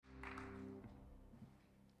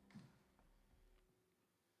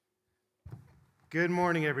Good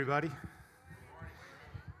morning, everybody.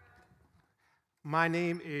 My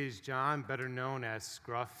name is John, better known as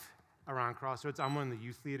Scruff around Crossroads. I'm one of the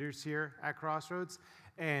youth leaders here at Crossroads,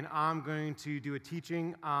 and I'm going to do a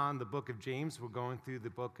teaching on the book of James. We're going through the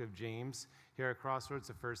book of James here at Crossroads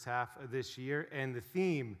the first half of this year, and the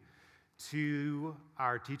theme to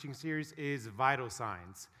our teaching series is vital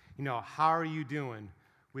signs. How are you doing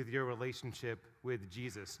with your relationship with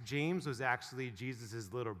Jesus? James was actually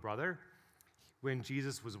Jesus' little brother. When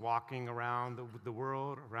Jesus was walking around the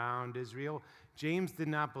world, around Israel, James did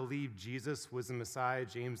not believe Jesus was the Messiah.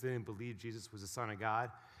 James didn't believe Jesus was the Son of God.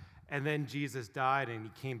 And then Jesus died and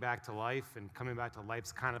he came back to life, and coming back to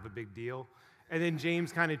life's kind of a big deal. And then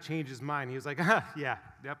James kind of changed his mind. He was like,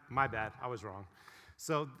 my bad, I was wrong.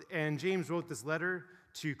 And James wrote this letter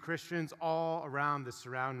to Christians all around the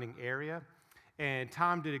surrounding area. And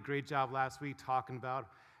Tom did a great job last week talking about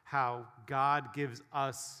how God gives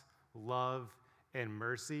us love and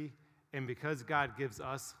mercy, and because God gives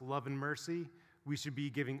us love and mercy, we should be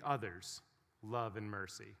giving others love and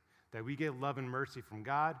mercy. That we get love and mercy from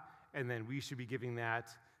God, and then we should be giving that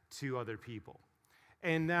to other people.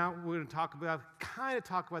 And now we're going to talk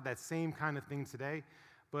about that same kind of thing today,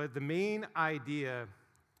 but the main idea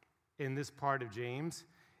in this part of James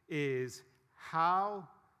is how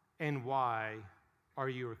and why are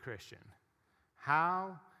you a Christian?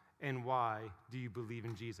 How and why do you believe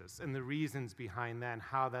in Jesus? And the reasons behind that and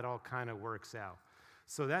how that all kind of works out.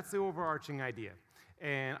 So that's the overarching idea.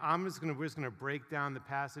 And we're just going to break down the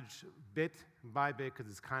passage bit by bit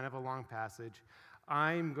because it's kind of a long passage.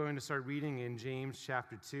 I'm going to start reading in James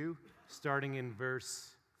chapter 2, starting in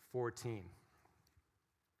verse 14.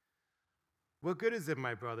 What good is it,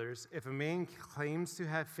 my brothers, if a man claims to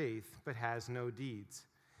have faith but has no deeds?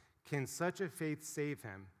 Can such a faith save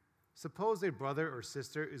him? Suppose a brother or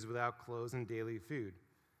sister is without clothes and daily food.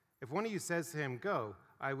 If one of you says to him, "Go,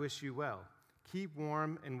 I wish you well, keep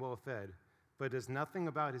warm and well fed," but does nothing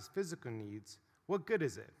about his physical needs, what good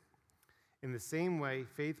is it? In the same way,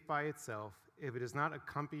 faith by itself, if it is not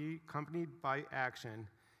accompanied by action,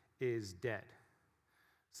 is dead.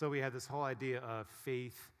 So we have this whole idea of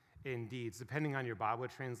faith in deeds. Depending on your Bible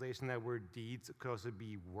translation, that word deeds could also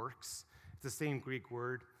be works. It's the same Greek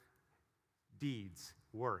word, deeds,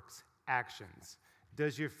 works, actions.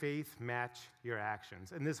 Does your faith match your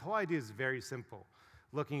actions? And this whole idea is very simple.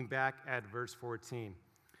 Looking back at verse 14.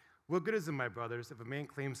 What good is it, my brothers, if a man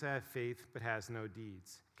claims to have faith but has no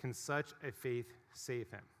deeds? Can such a faith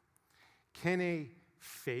save him? Can a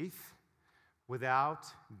faith without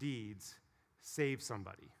deeds save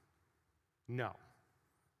somebody? No.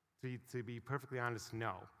 To be perfectly honest,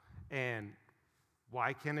 no. And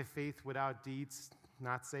why can a faith without deeds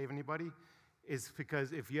not save anybody? Is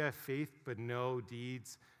because if you have faith but no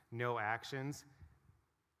deeds, no actions,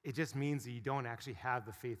 it just means that you don't actually have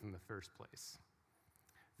the faith in the first place.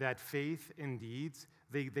 That faith and deeds,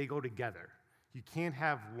 they go together. You can't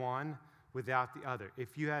have one without the other.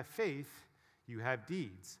 If you have faith, you have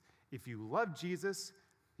deeds. If you love Jesus,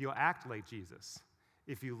 you'll act like Jesus.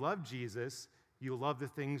 If you love Jesus, you'll love the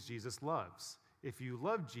things Jesus loves. If you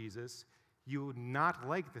love Jesus, you will not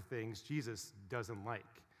like the things Jesus doesn't like.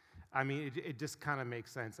 I mean, it just kind of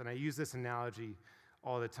makes sense. And I use this analogy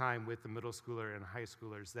all the time with the middle schooler and high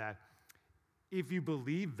schoolers that if you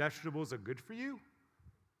believe vegetables are good for you,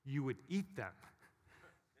 you would eat them.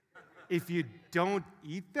 If you don't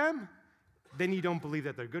eat them, then you don't believe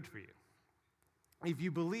that they're good for you. If you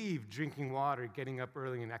believe drinking water, getting up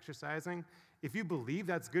early and exercising, if you believe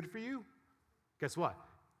that's good for you, guess what?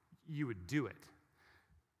 You would do it.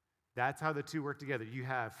 That's how the two work together. You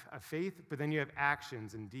have a faith, but then you have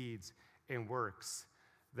actions and deeds and works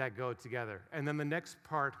that go together. And then the next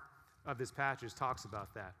part of this passage talks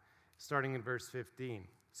about that, starting in verse 15.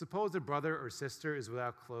 Suppose a brother or sister is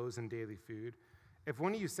without clothes and daily food. If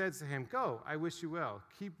one of you says to him, "Go, I wish you well,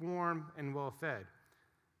 keep warm and well fed,"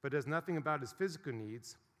 but does nothing about his physical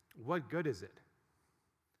needs, what good is it?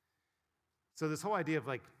 So this whole idea of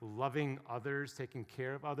loving others, taking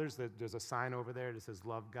care of others, there's a sign over there that says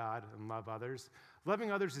love God and love others.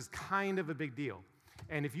 Loving others is kind of a big deal.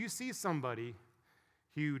 And if you see somebody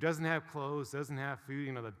who doesn't have clothes, doesn't have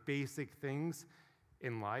food, the basic things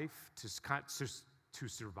in life to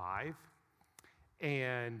survive,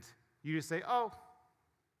 and you just say, "Oh,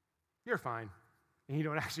 you're fine," and you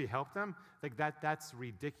don't actually help them, that's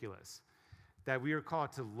ridiculous. That we are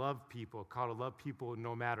called to love people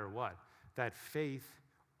no matter what. That faith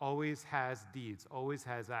always has deeds, always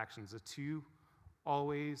has actions. The two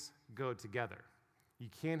always go together. You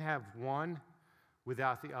can't have one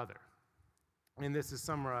without the other. And this is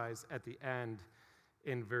summarized at the end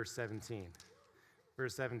in verse 17.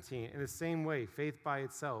 Verse 17, in the same way, faith by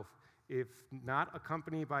itself, if not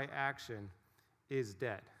accompanied by action, is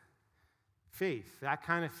dead. Faith, that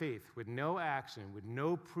kind of faith, with no action, with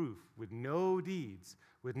no proof, with no deeds,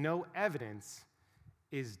 with no evidence,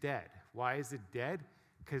 is dead. Why is it dead?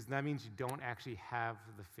 Because that means you don't actually have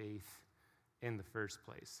the faith in the first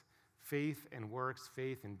place. Faith and works,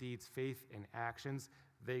 faith and deeds, faith and actions,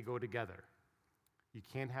 they go together. You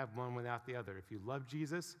can't have one without the other. If you love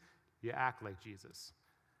Jesus, you act like Jesus.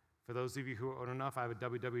 For those of you who are old enough, I have a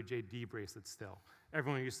WWJD bracelet still.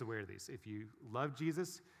 Everyone used to wear these. If you love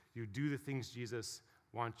Jesus, you do the things Jesus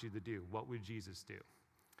wants you to do. What would Jesus do?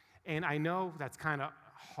 And I know that's kind of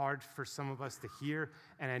hard for some of us to hear,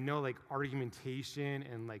 and I know like argumentation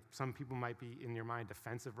and like some people might be in your mind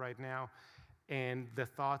defensive right now, and the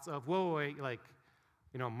thoughts of, whoa, wait, like,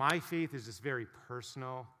 you know, my faith is just very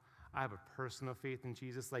personal. I have a personal faith in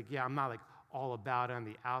Jesus. Like, yeah, I'm not like all about it on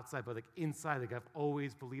the outside, but like inside, like I've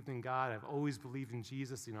always believed in God. I've always believed in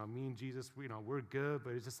Jesus. You know, me and Jesus, you know, we're good,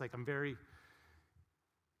 but it's just like I'm very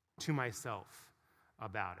to myself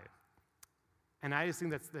about it. And I just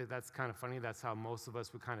think that's kind of funny. That's how most of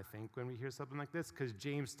us would kind of think when we hear something like this, because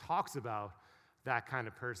James talks about that kind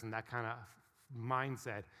of person, that kind of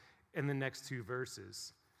mindset in the next two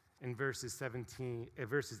verses, in verses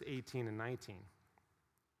 18 and 19.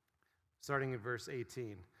 Starting in verse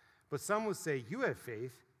 18. But some will say, you have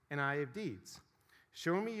faith, and I have deeds.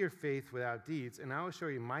 Show me your faith without deeds, and I will show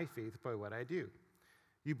you my faith by what I do.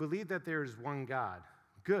 You believe that there is one God.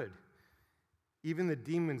 Good. Even the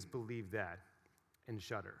demons believe that and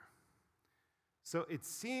shudder. So it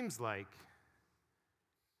seems like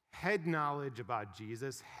head knowledge about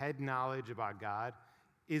Jesus, head knowledge about God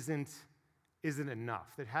isn't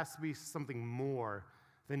enough. There has to be something more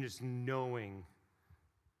than just knowing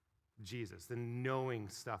Jesus, than knowing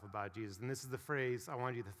stuff about Jesus. And this is the phrase I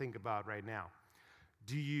want you to think about right now.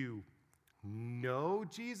 Do you know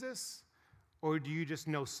Jesus, or do you just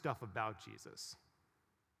know stuff about Jesus?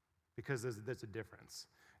 Because there's a difference.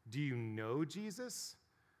 Do you know Jesus,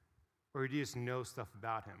 or do you just know stuff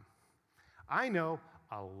about him? I know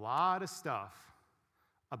a lot of stuff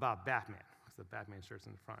about Batman, because the Batman shirt's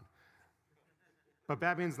in the front. But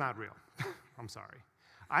Batman's not real. I'm sorry.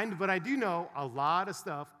 But I do know a lot of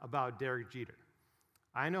stuff about Derek Jeter.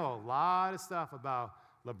 I know a lot of stuff about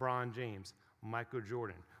LeBron James, Michael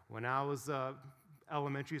Jordan. When I was an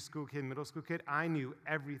elementary school kid, middle school kid, I knew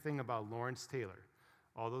everything about Lawrence Taylor.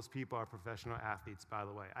 All those people are professional athletes, by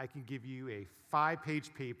the way. I can give you a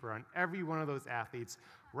 5-page paper on every one of those athletes.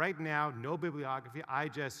 Right now, no bibliography, I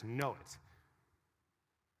just know it.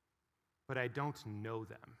 But I don't know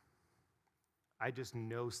them. I just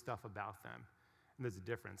know stuff about them. And there's a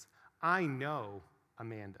difference. I know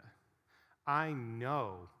Amanda. I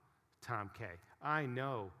know Tom Kay. I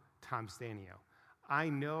know Tom Stanio. I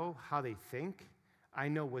know how they think. I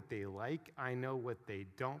know what they like. I know what they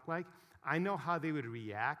don't like. I know how they would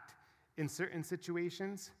react in certain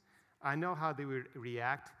situations. I know how they would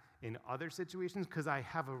react in other situations because I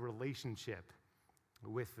have a relationship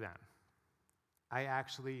with them. I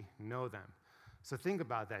actually know them. So think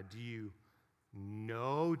about that. Do you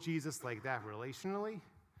know Jesus like that relationally?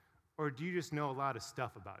 Or do you just know a lot of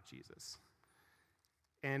stuff about Jesus?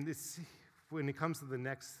 And when it comes to the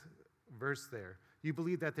next verse there, you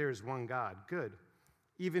believe that there is one God. Good.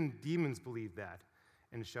 Even demons believe that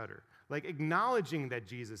and shudder. Like acknowledging that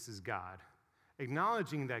Jesus is God,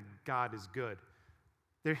 acknowledging that God is good.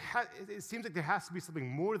 It seems like there has to be something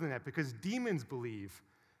more than that because demons believe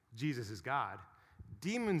Jesus is God.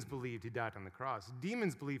 Demons believed he died on the cross.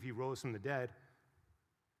 Demons believe he rose from the dead.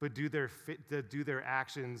 But do their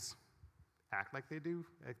actions act like they do,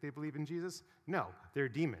 like they believe in Jesus? No, they're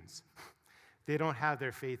demons. They don't have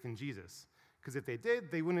their faith in Jesus. Because if they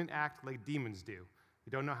did, they wouldn't act like demons do.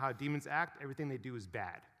 You don't know how demons act, everything they do is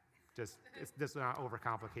bad. Just not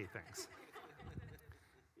overcomplicate things.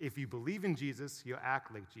 If you believe in Jesus, you'll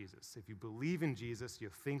act like Jesus. If you believe in Jesus,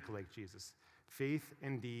 you'll think like Jesus. Faith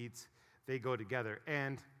and deeds, they go together.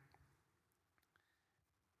 And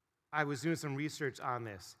I was doing some research on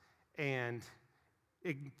this, and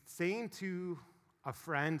saying to a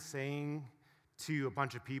friend, saying to a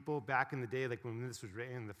bunch of people back in the day, like when this was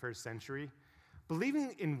written in the first century,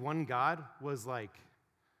 believing in one God was like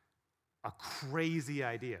a crazy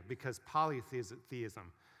idea because polytheism,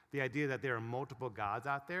 the idea that there are multiple gods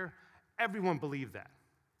out there, everyone believed that.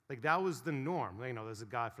 Like that was the norm. You know, there's a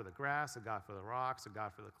God for the grass, a God for the rocks, a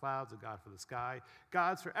God for the clouds, a God for the sky,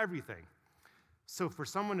 gods for everything. So for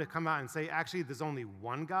someone to come out and say, actually, there's only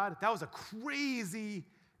one God, that was a crazy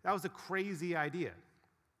idea.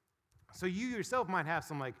 So you yourself might have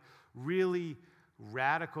some like really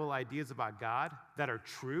radical ideas about God that are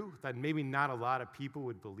true, that maybe not a lot of people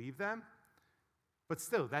would believe them. But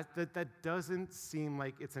still, that doesn't seem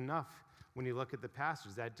like it's enough when you look at the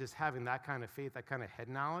passage, that just having that kind of faith, that kind of head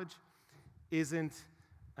knowledge, isn't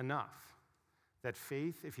enough. That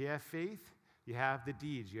faith, if you have faith, you have the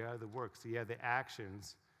deeds, you have the works, you have the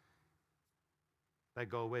actions that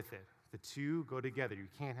go with it. The two go together. You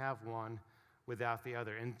can't have one without the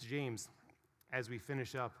other. And James, as we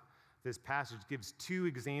finish up this passage, gives two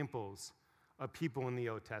examples of people in the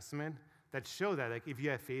Old Testament that show that, like, if you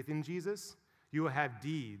have faith in Jesus, you will have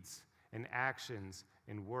deeds and actions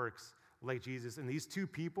and works like Jesus. And these two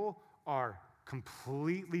people are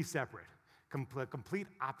completely separate, complete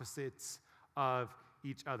opposites of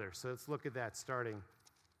each other. So let's look at that starting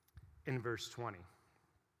in verse 20.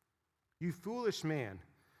 You foolish man,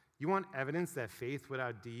 you want evidence that faith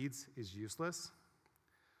without deeds is useless?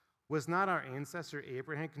 Was not our ancestor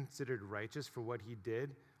Abraham considered righteous for what he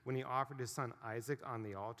did when he offered his son Isaac on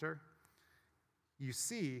the altar? You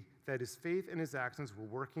see that his faith and his actions were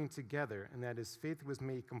working together, and that his faith was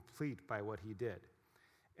made complete by what he did.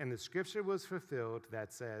 And the scripture was fulfilled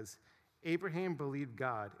that says, Abraham believed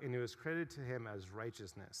God, and it was credited to him as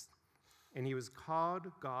righteousness. And he was called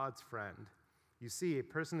God's friend. You see, a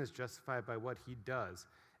person is justified by what he does,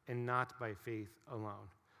 and not by faith alone.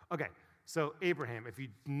 Okay, so Abraham, if you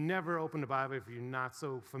never opened the Bible, if you're not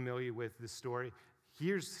so familiar with this story,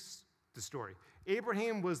 here's the story.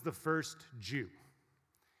 Abraham was the first Jew.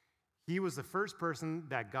 He was the first person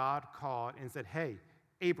that God called and said, hey,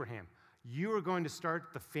 Abraham, you are going to start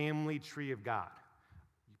the family tree of God.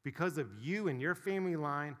 Because of you and your family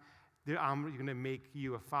line, I'm going to make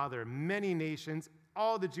you a father of many nations.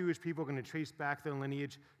 All the Jewish people are going to trace back their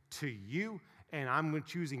lineage to you, and I'm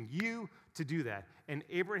choosing you to do that. And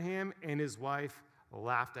Abraham and his wife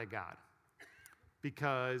laughed at God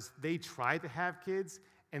because they tried to have kids,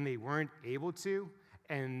 and they weren't able to.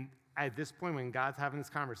 And at this point, when God's having this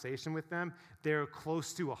conversation with them, they're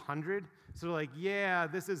close to 100. So they're like, yeah,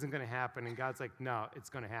 this isn't going to happen. And God's like, no, it's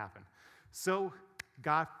going to happen. So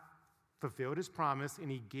God fulfilled his promise, and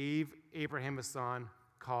he gave Abraham a son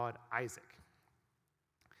called Isaac.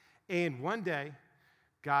 And one day,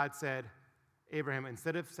 God said, Abraham,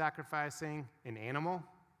 instead of sacrificing an animal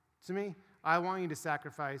to me, I want you to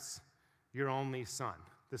sacrifice your only son,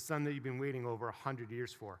 the son that you've been waiting over 100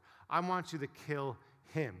 years for. I want you to kill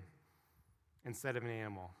him instead of an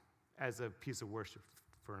animal as a piece of worship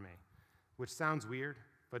for me, which sounds weird,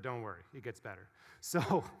 but don't worry, it gets better.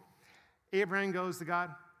 So Abraham goes to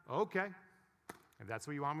God, okay, if that's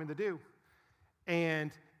what you want me to do.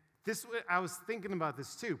 And this, I was thinking about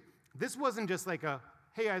this too. This wasn't just like a,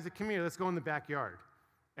 hey, Isaac, come here, let's go in the backyard.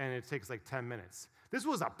 And it takes like 10 minutes. This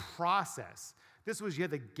was a process. This was, you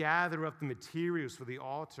had to gather up the materials for the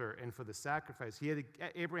altar and for the sacrifice.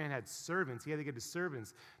 Abraham had servants. He had to get his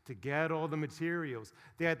servants to get all the materials.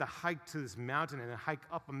 They had to hike to this mountain and then hike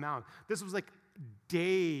up a mountain. This was like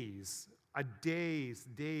days and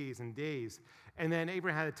days. And then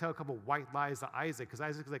Abraham had to tell a couple white lies to Isaac, because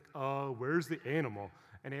Isaac's like, oh, where's the animal?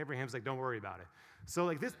 And Abraham's like, don't worry about it. So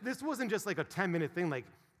like this wasn't just like a 10-minute thing. Like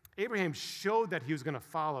Abraham showed that he was going to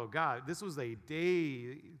follow God. This was a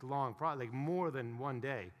day-long process, like more than one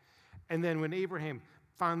day. And then when Abraham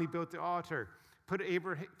finally built the altar, put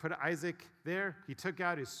Isaac there, he took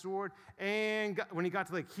out his sword, and when he got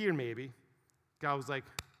to like here maybe, God was like,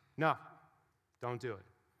 no, don't do it.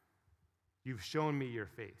 You've shown me your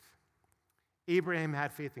faith. Abraham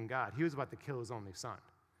had faith in God. He was about to kill his only son.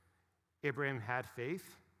 Abraham had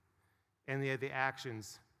faith, and they had the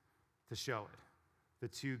actions to show it. The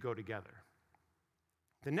two go together.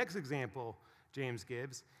 The next example James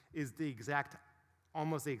gives is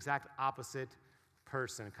almost the exact opposite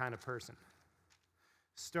kind of person.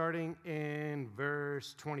 Starting in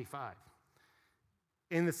verse 25.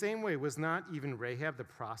 In the same way, was not even Rahab the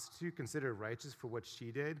prostitute considered righteous for what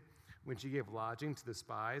she did when she gave lodging to the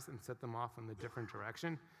spies and set them off in a different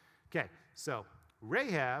direction? Okay, so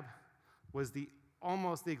Rahab was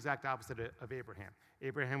almost the exact opposite of Abraham.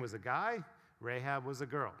 Abraham was a guy, Rahab was a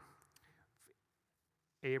girl.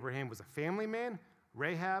 Abraham was a family man,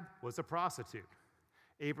 Rahab was a prostitute.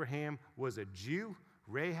 Abraham was a Jew,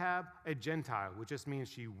 Rahab a Gentile, which just means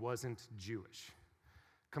she wasn't Jewish.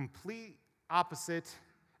 Complete opposite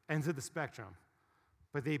ends of the spectrum,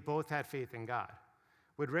 but they both had faith in God.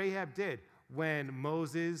 What Rahab did when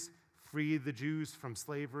Moses freed the Jews from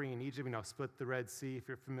slavery in Egypt, split the Red Sea, if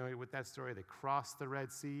you're familiar with that story, they crossed the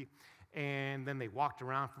Red Sea, and then they walked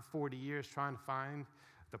around for 40 years trying to find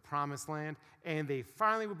the promised land, and they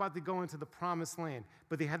finally were about to go into the promised land,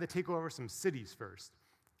 but they had to take over some cities first.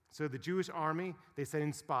 So the Jewish army, they sent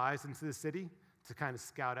in spies into the city to kind of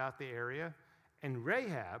scout out the area. And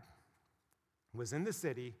Rahab was in the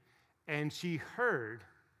city, and she heard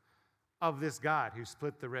of this God who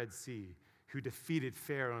split the Red Sea, who defeated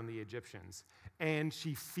Pharaoh and the Egyptians. And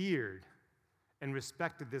she feared and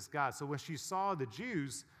respected this God. So when she saw the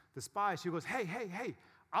Jews, the spies, she goes, hey,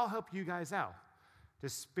 I'll help you guys out. To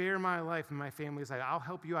spare my life and my family's life, I'll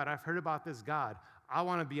help you out. I've heard about this God. I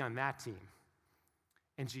want to be on that team.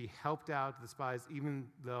 And she helped out the spies, even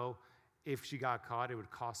though if she got caught, it would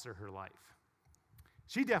cost her her life.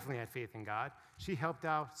 She definitely had faith in God. She helped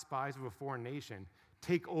out spies of a foreign nation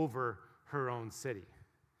take over her own city.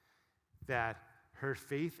 That her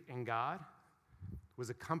faith in God was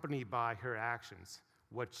accompanied by her actions,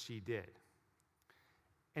 what she did.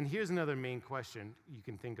 And here's another main question you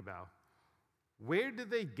can think about. Where did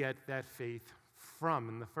they get that faith from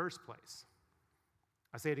in the first place?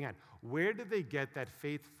 I'll say it again. Where did they get that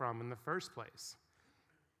faith from in the first place?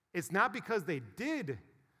 It's not because they did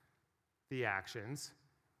the actions,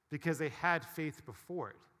 because they had faith before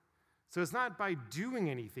it. So it's not by doing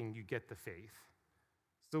anything you get the faith.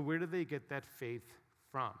 So where did they get that faith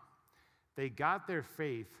from? They got their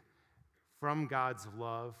faith from God's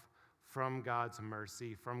love, from God's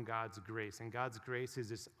mercy, from God's grace. And God's grace is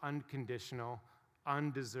this unconditional,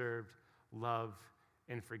 undeserved love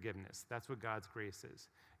and forgiveness. That's what God's grace is.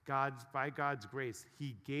 By God's grace,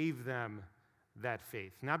 he gave them that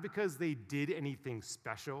faith. Not because they did anything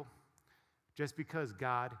special, just because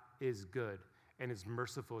God is good and is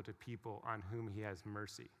merciful to people on whom he has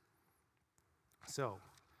mercy. So,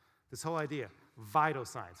 this whole idea, vital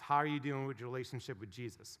signs. How are you doing with your relationship with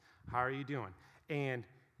Jesus? How are you doing? And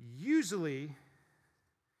usually,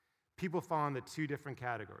 people fall into two different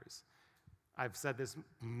categories. I've said this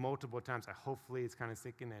multiple times. Hopefully it's kind of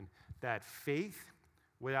sinking in. That faith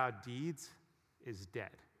without deeds is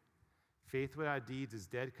dead. Faith without deeds is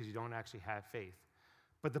dead because you don't actually have faith.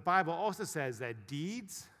 But the Bible also says that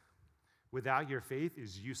deeds without your faith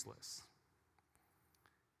is useless.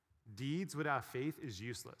 Deeds without faith is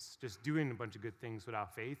useless. Just doing a bunch of good things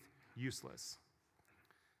without faith, useless.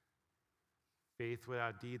 Faith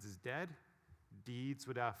without deeds is dead. Deeds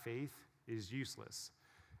without faith is useless.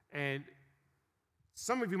 And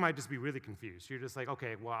some of you might just be really confused. You're just like,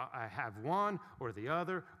 okay, well, I have one or the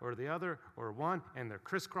other or one, and they're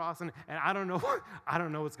crisscrossing, and I don't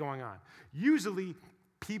know what's going on. Usually,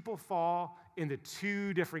 people fall into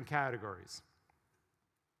two different categories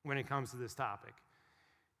when it comes to this topic.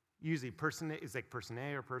 Usually, person A is like person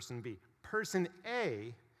A or person B. Person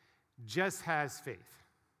A just has faith.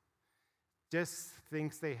 Just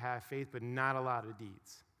thinks they have faith, but not a lot of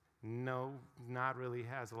deeds. No, not really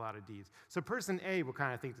has a lot of deeds. So person A will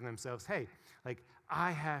kind of think to themselves, hey, like,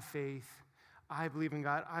 I have faith. I believe in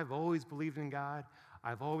God. I've always believed in God.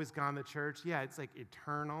 I've always gone to church. Yeah, it's like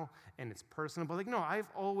eternal and it's personal. But like, no, I've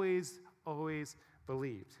always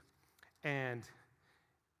believed. And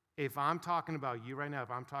if I'm talking about you right now,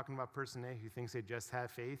 if I'm talking about person A who thinks they just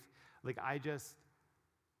have faith, like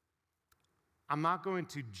I'm not going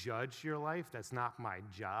to judge your life. That's not my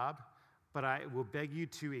job. But I will beg you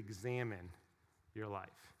to examine your life.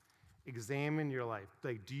 Examine your life.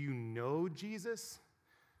 Like, do you know Jesus?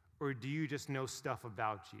 Or do you just know stuff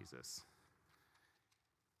about Jesus?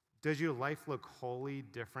 Does your life look wholly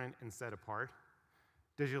different and set apart?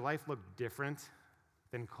 Does your life look different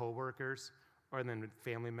than coworkers or than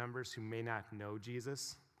family members who may not know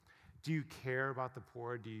Jesus? Do you care about the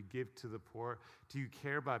poor? Do you give to the poor? Do you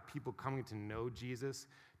care about people coming to know Jesus?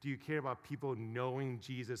 Do you care about people knowing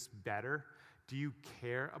Jesus better? Do you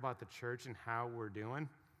care about the church and how we're doing?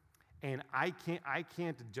 And I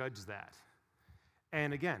can't judge that.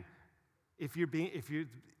 And again, if you're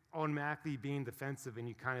automatically being defensive and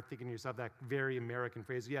you kind of thinking to yourself that very American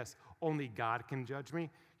phrase, yes, only God can judge me.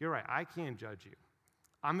 You're right, I can't judge you.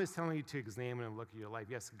 I'm just telling you to examine and look at your life.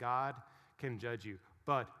 Yes, God can judge you,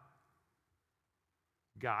 but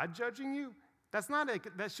God judging you? That's not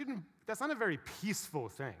a very peaceful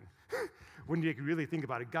thing when you really think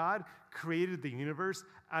about it. God created the universe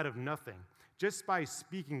out of nothing. Just by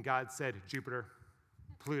speaking, God said, Jupiter,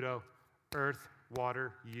 Pluto, Earth,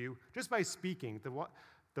 water, you. Just by speaking,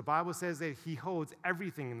 the Bible says that he holds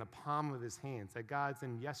everything in the palm of his hands, that God's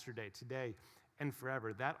in yesterday, today, and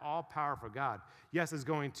forever. That all-powerful God, yes, is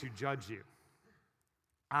going to judge you.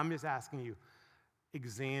 I'm just asking you,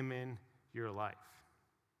 examine your life.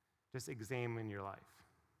 Just examine your life.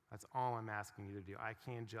 That's all I'm asking you to do. I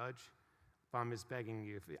can't judge, but I'm just begging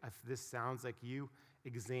you, if this sounds like you,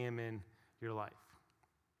 examine your life.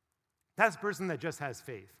 That's a person that just has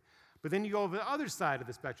faith. But then you go over the other side of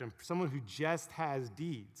the spectrum, someone who just has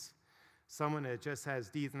deeds. Someone that just has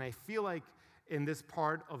deeds. And I feel like in this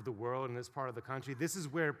part of the world, in this part of the country, this is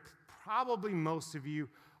where probably most of you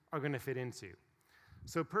are going to fit into.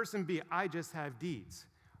 So person B, I just have deeds,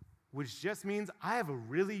 which just means I have a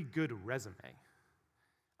really good resume.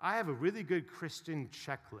 I have a really good Christian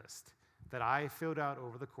checklist that I filled out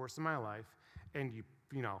over the course of my life, and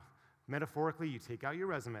you know, metaphorically, you take out your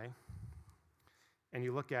resume, and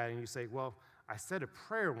you look at it and you say, well, I said a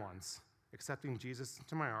prayer once, accepting Jesus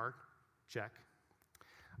into my heart, check.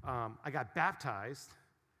 I got baptized,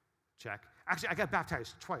 check. Actually, I got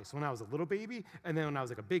baptized twice, when I was a little baby, and then when I was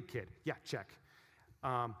like a big kid, yeah, check.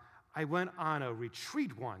 I went on a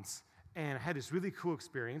retreat once, and I had this really cool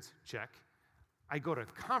experience, check. I go to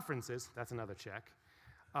conferences, that's another check.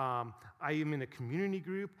 I am in a community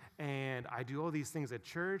group, and I do all these things at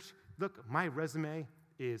church. Look, my resume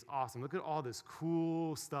is awesome. Look at all this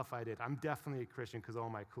cool stuff I did. I'm definitely a Christian because of all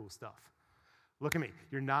my cool stuff. Look at me.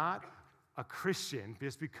 You're not a Christian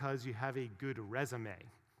just because you have a good resume.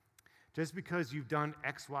 Just because you've done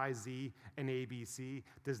X, Y, Z, and ABC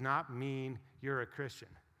does not mean you're a Christian.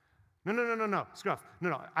 No, scruff.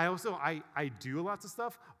 No. I do lots of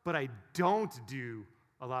stuff, but I don't do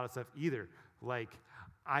a lot of stuff either. Like,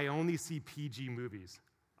 I only see PG movies.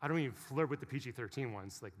 I don't even flirt with the PG-13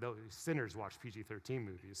 ones. Like, those sinners watch PG-13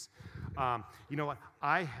 movies. You know what?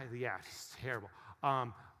 It's terrible.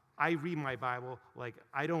 I read my Bible. Like,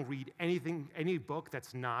 I don't read any book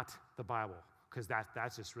that's not the Bible, because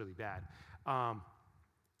that's just really bad.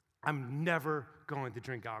 I'm never going to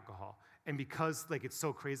drink alcohol. And because, like, it's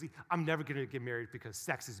so crazy, I'm never going to get married because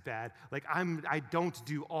sex is bad. Like, I don't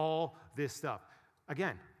do all this stuff.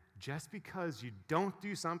 Again, just because you don't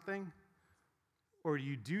do something or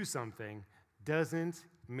you do something doesn't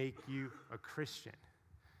make you a Christian.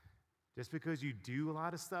 Just because you do a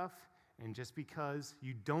lot of stuff and just because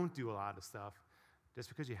you don't do a lot of stuff, just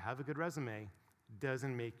because you have a good resume,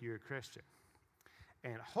 doesn't make you a Christian.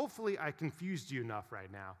 And hopefully I confused you enough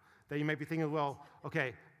right now that you might be thinking, well,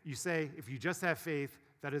 okay, you say if you just have faith,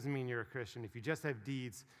 that doesn't mean you're a Christian. If you just have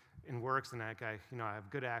deeds and works and I have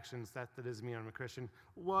good actions, that doesn't mean I'm a Christian.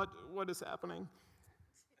 What is happening?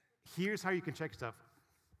 Here's how you can check stuff.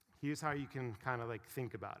 Here's how you can kind of like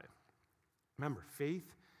think about it. Remember,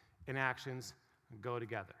 faith and actions go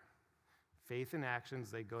together. Faith and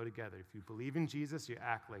actions, they go together. If you believe in Jesus, you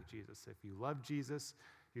act like Jesus. If you love Jesus,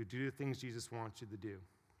 you do the things Jesus wants you to do.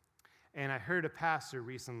 And I heard a pastor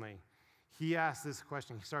recently, he asked this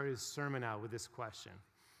question. He started his sermon out with this question.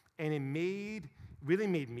 And it really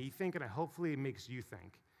made me think, and hopefully it makes you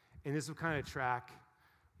think. And this will kind of track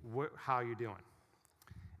how you're doing.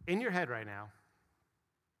 In your head right now,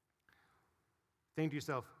 think to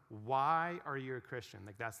yourself, why are you a Christian?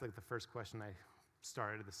 Like, that's like the first question I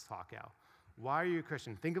started this talk out. Why are you a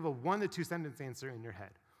Christian? Think of a 1 to 2 sentence answer in your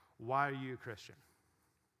head. Why are you a Christian?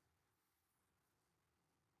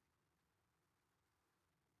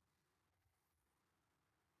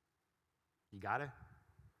 You got it?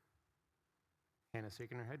 Hannah's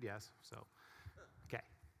shaking her head, yes. So, okay.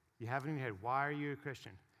 You have it in your head. Why are you a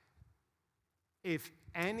Christian? If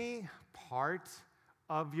any part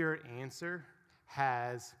of your answer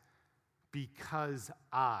has because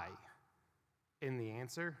I in the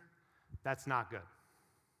answer, that's not good.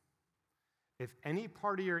 If any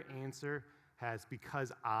part of your answer has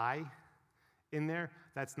because I in there,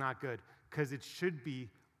 that's not good, because it should be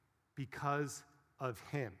because of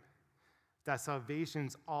him. That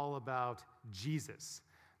salvation's all about Jesus,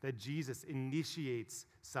 that Jesus initiates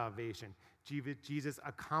salvation. Jesus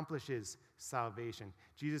accomplishes salvation.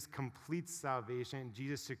 Jesus completes salvation.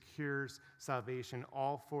 Jesus secures salvation,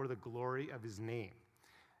 all for the glory of his name.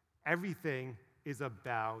 Everything is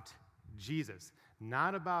about Jesus,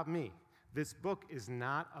 not about me. This book is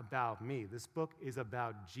not about me. This book is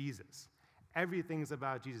about Jesus. Everything's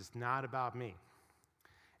about Jesus, not about me.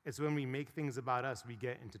 It's when we make things about us, we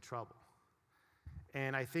get into trouble.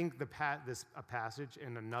 And I think a passage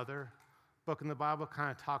in another book in the Bible kind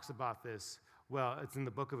of talks about this. Well, it's in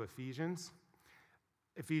the book of Ephesians.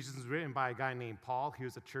 Ephesians was written by a guy named Paul. He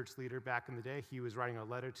was a church leader back in the day. He was writing a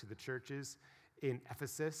letter to the churches in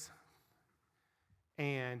Ephesus.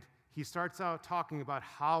 And he starts out talking about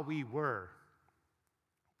how we were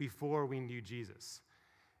before we knew Jesus.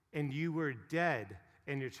 And you were dead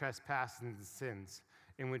in your trespasses and sins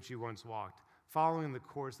in which you once walked, following the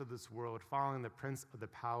course of this world, following the prince of the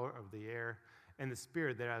power of the air, and the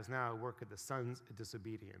spirit that has now at work at the sons of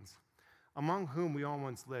disobedience, among whom we all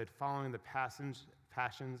once lived, following the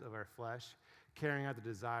passions of our flesh, carrying out the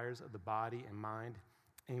desires of the body and mind,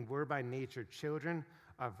 and were by nature children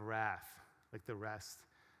of wrath, like the rest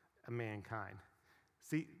of mankind.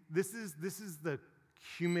 See, this is the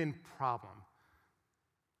human problem,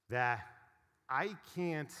 that I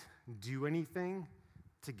can't do anything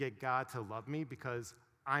to get God to love me because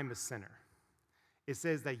I'm a sinner. It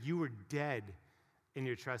says that you were dead in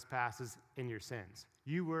your trespasses and your sins.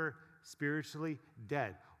 You were spiritually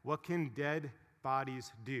dead. What can dead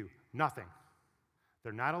bodies do? Nothing.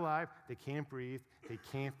 They're not alive. They can't breathe. They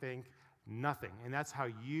can't think. Nothing. And that's how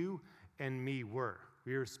you and me were.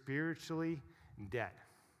 We were spiritually dead.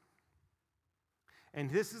 And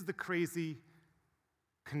this is the crazy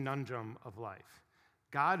conundrum of life.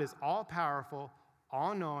 God is all powerful,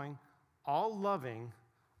 all knowing, all loving,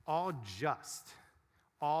 all just,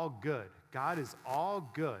 all good. God is all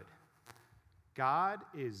good. God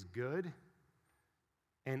is good,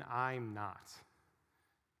 and I'm not.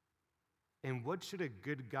 And what should a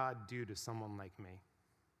good God do to someone like me?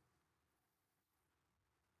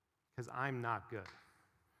 Because I'm not good.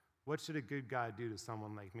 What should a good God do to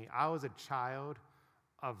someone like me? I was a child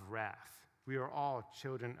of wrath. We are all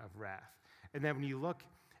children of wrath. And then when you look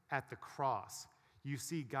at the cross, you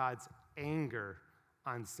see God's anger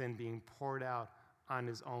on sin being poured out on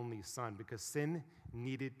his only son because sin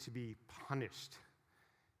needed to be punished.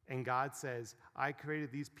 And God says, I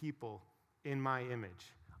created these people in my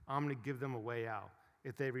image. I'm going to give them a way out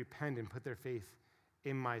if they repent and put their faith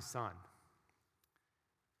in my son.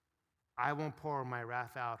 I won't pour my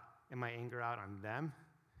wrath out and my anger out on them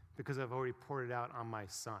because I've already poured it out on my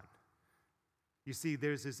son. You see,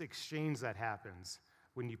 there's this exchange that happens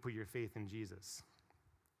when you put your faith in Jesus.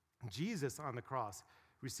 Jesus on the cross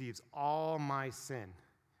receives all my sin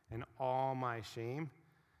and all my shame.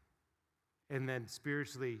 And then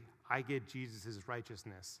spiritually, I get Jesus'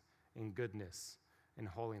 righteousness and goodness and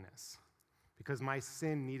holiness. Because my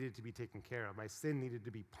sin needed to be taken care of. My sin needed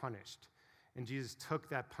to be punished. And Jesus took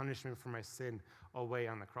that punishment for my sin away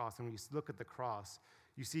on the cross. And when you look at the cross,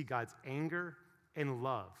 you see God's anger and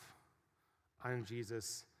love on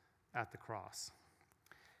Jesus at the cross.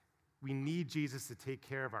 We need Jesus to take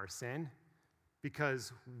care of our sin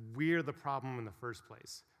because we're the problem in the first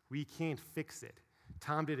place. We can't fix it.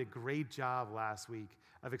 Tom did a great job last week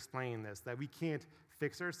of explaining this, that we can't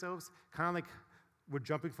fix ourselves, kind of like we're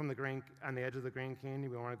jumping from on the edge of the Grand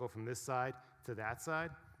Canyon. We want to go from this side to that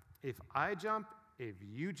side. If I jump, if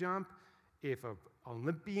you jump, if an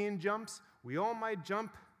Olympian jumps, we all might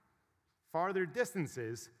jump farther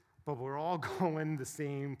distances, but we're all going the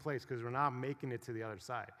same place because we're not making it to the other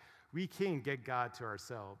side. We can't get God to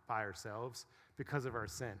ourselves by ourselves because of our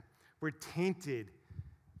sin. We're tainted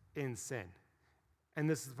in sin. And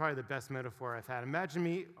this is probably the best metaphor I've had. Imagine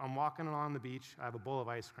me, I'm walking along the beach, I have a bowl of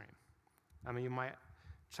ice cream. I mean, you might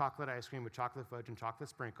chocolate ice cream with chocolate fudge and chocolate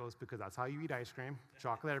sprinkles because that's how you eat ice cream.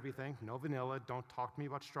 Chocolate everything, no vanilla. Don't talk to me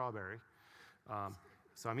about strawberry.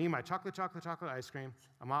 So I'm eating my chocolate ice cream.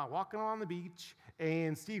 I'm out walking along the beach,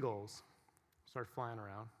 and seagulls start flying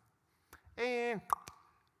around. And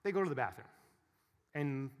they go to the bathroom.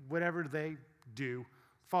 And whatever they do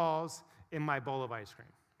falls in my bowl of ice cream.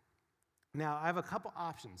 Now, I have a couple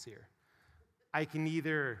options here. I can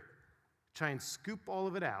either try and scoop all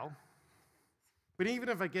of it out, but even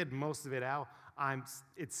if I get most of it out,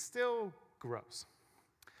 it's still gross.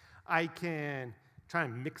 I can try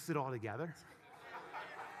and mix it all together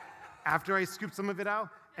after I scoop some of it out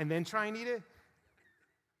and then try and eat it.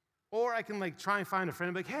 Or I can try and find a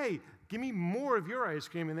friend and be like, hey, give me more of your ice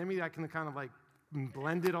cream, and then maybe I can kind of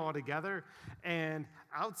blend it all together. And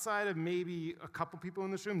outside of maybe a couple people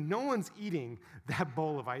in this room, no one's eating that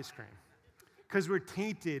bowl of ice cream because we're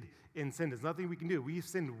tainted in sin. There's nothing we can do. We've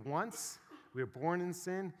sinned once. We were born in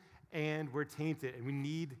sin, and we're tainted, and we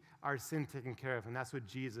need our sin taken care of, and that's what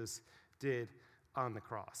Jesus did on the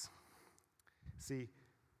cross. See,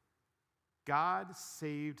 God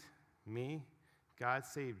saved me, God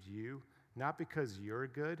saved you, not because you're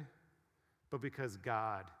good, but because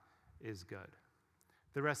God is good.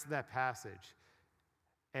 The rest of that passage,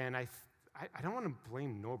 and I don't want to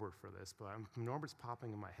blame Norbert for this, but Norbert's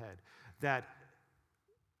popping in my head, that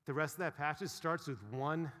the rest of that passage starts with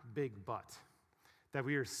one big but, that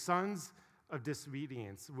we are sons of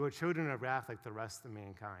disobedience. We're children of wrath like the rest of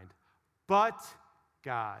mankind. But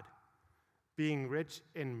God, being rich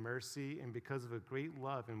in mercy and because of a great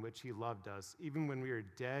love in which he loved us, even when we were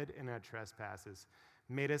dead in our trespasses,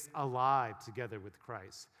 made us alive together with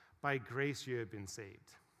Christ. By grace you have been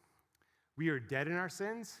saved. We are dead in our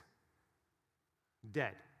sins.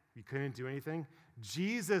 Dead. We couldn't do anything.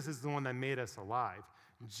 Jesus is the one that made us alive.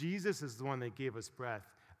 Jesus is the one that gave us breath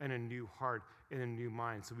and a new heart and a new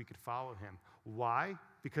mind so we could follow him. Why?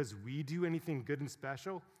 Because we do anything good and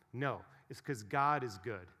special? No. It's because God is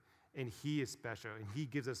good and he is special and he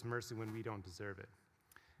gives us mercy when we don't deserve it.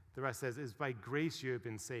 The rest says, it's by grace you have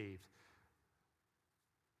been saved.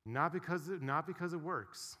 not because it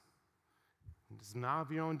works. It's not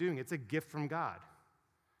of your own doing. It's a gift from God.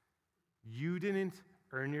 You didn't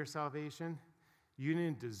earn your salvation. You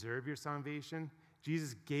didn't deserve your salvation.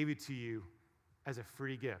 Jesus gave it to you as a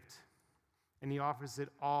free gift. And he offers it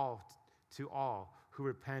all to all who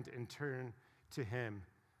repent and turn to him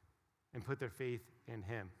and put their faith in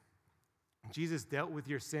him. Jesus dealt with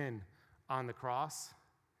your sin on the cross,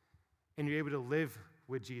 and you're able to live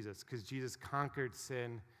with Jesus because Jesus conquered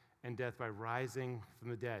sin and death by rising from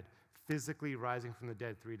the dead, physically rising from the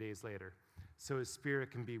dead 3 days later. So his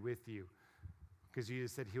spirit can be with you because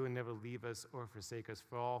Jesus said he would never leave us or forsake us.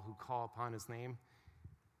 For all who call upon his name,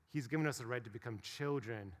 he's given us a right to become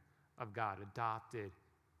children of God, adopted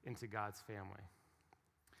into God's family.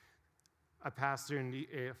 A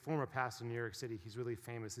former pastor in New York City, he's really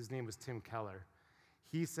famous. His name was Tim Keller.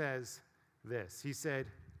 He says this. He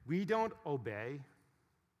said, "We don't obey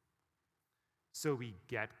so we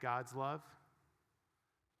get God's love.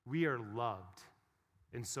 We are loved,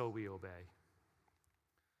 and so we obey."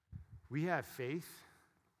 We have faith.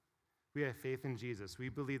 We have faith in Jesus. We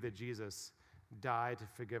believe that Jesus died to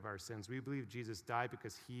forgive our sins. We believe Jesus died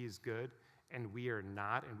because he is good, and we are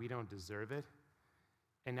not, and we don't deserve it.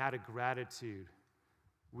 And out of gratitude,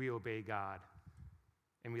 we obey God,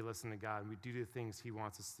 and we listen to God, and we do the things he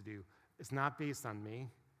wants us to do. It's not based on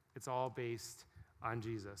me. It's all based on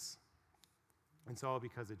Jesus. It's all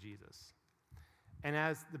because of Jesus. And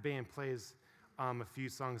as the band plays a few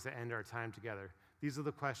songs to end our time together, these are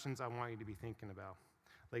the questions I want you to be thinking about.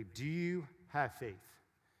 Like, do you have faith?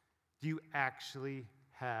 Do you actually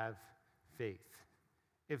have faith?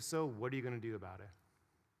 If so, what are you going to do about it?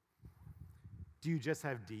 Do you just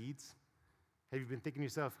have deeds? Have you been thinking to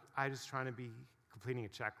yourself, I'm just trying to be completing a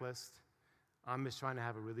checklist? I'm just trying to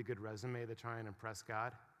have a really good resume to try and impress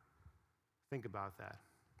God? Think about that.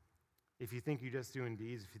 If you think you're just doing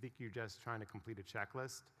deeds, if you think you're just trying to complete a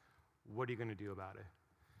checklist, what are you going to do about it?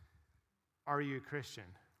 Are you a Christian?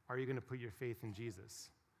 Are you going to put your faith in Jesus?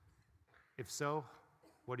 If so,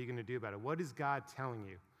 what are you going to do about it? What is God telling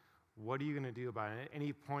you? What are you going to do about it? At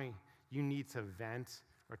any point you need to vent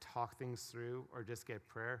or talk things through or just get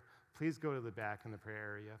prayer, please go to the back in the prayer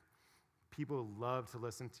area. People love to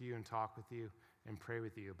listen to you and talk with you and pray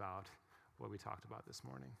with you about what we talked about this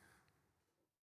morning.